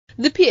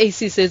The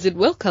PAC says it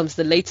welcomes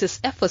the latest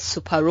efforts to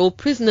parole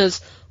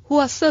prisoners who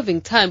are serving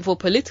time for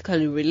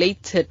politically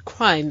related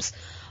crimes.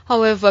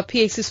 However,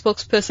 PAC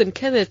spokesperson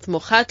Kenneth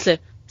Mokgatle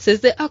says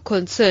they are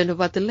concerned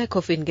about the lack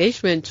of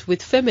engagement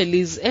with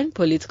families and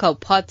political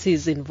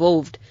parties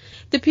involved.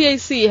 The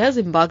PAC has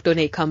embarked on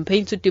a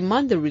campaign to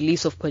demand the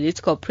release of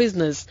political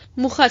prisoners.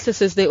 Mokgatle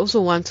says they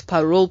also want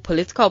paroled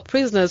political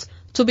prisoners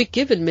to be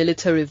given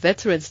military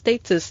veteran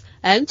status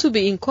and to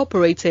be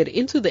incorporated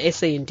into the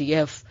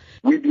SANDF.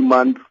 We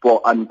demand for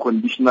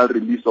unconditional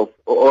release of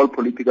all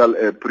political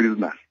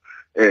prisoners,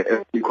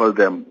 as we call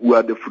them, who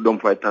are the freedom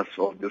fighters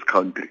of this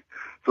country.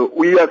 So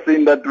we are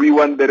saying that we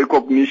want the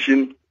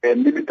recognition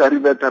military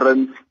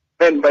veterans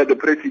and by the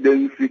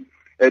presidency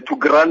to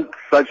grant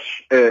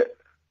such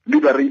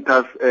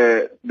liberators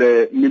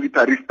the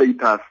military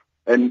status,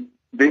 and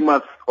they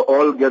must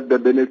all get the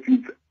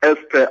benefits as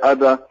per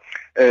other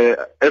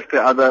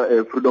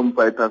freedom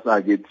fighters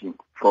are getting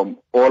from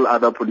all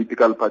other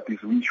political parties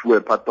which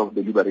were part of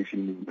the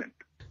liberation movement.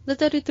 The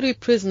 33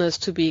 prisoners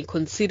to be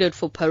considered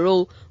for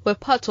parole were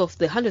part of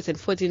the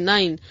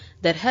 149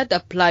 that had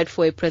applied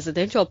for a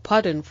presidential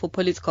pardon for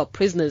political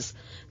prisoners.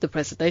 The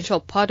presidential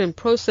pardon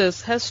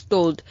process has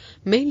stalled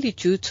mainly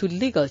due to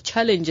legal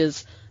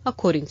challenges,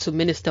 according to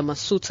Minister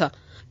Masuta.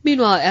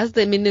 Meanwhile, as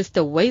the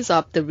minister weighs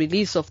up the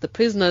release of the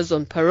prisoners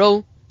on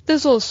parole,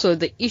 there's also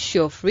the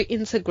issue of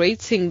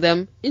reintegrating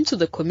them into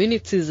the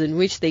communities in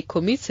which they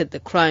committed the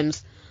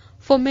crimes.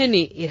 For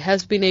many, it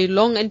has been a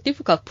long and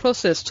difficult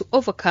process to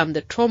overcome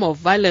the trauma of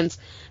violence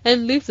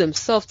and lift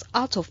themselves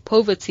out of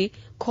poverty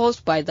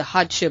caused by the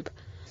hardship.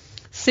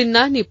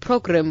 Sinani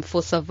Program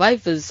for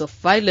Survivors of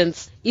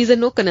Violence is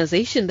an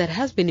organization that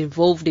has been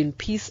involved in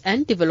peace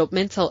and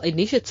developmental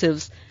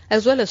initiatives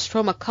as well as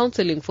trauma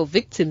counseling for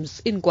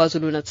victims in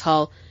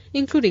KwaZulu-Natal,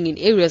 including in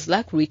areas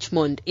like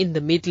Richmond in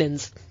the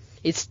Midlands.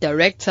 Its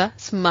director,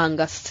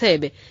 Smanga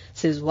Sebe,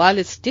 says while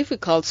it's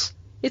difficult,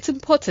 it's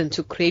important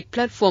to create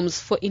platforms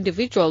for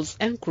individuals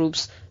and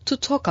groups to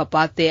talk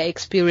about their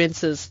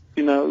experiences.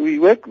 We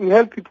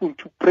help people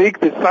to break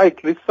this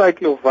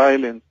cycle of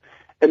violence.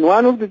 And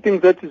one of the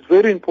things that is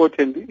very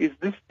important is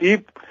this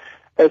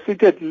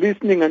deep-seated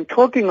listening and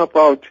talking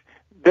about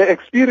the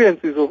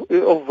experiences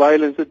of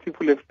violence that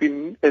people have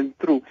been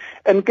through,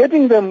 and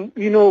getting them,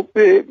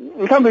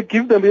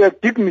 give them their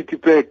dignity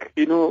back,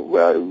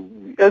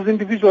 as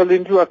individuals,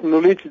 and to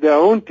acknowledge their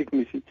own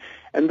dignity,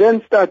 and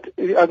then start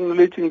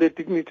acknowledging the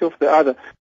dignity of the other.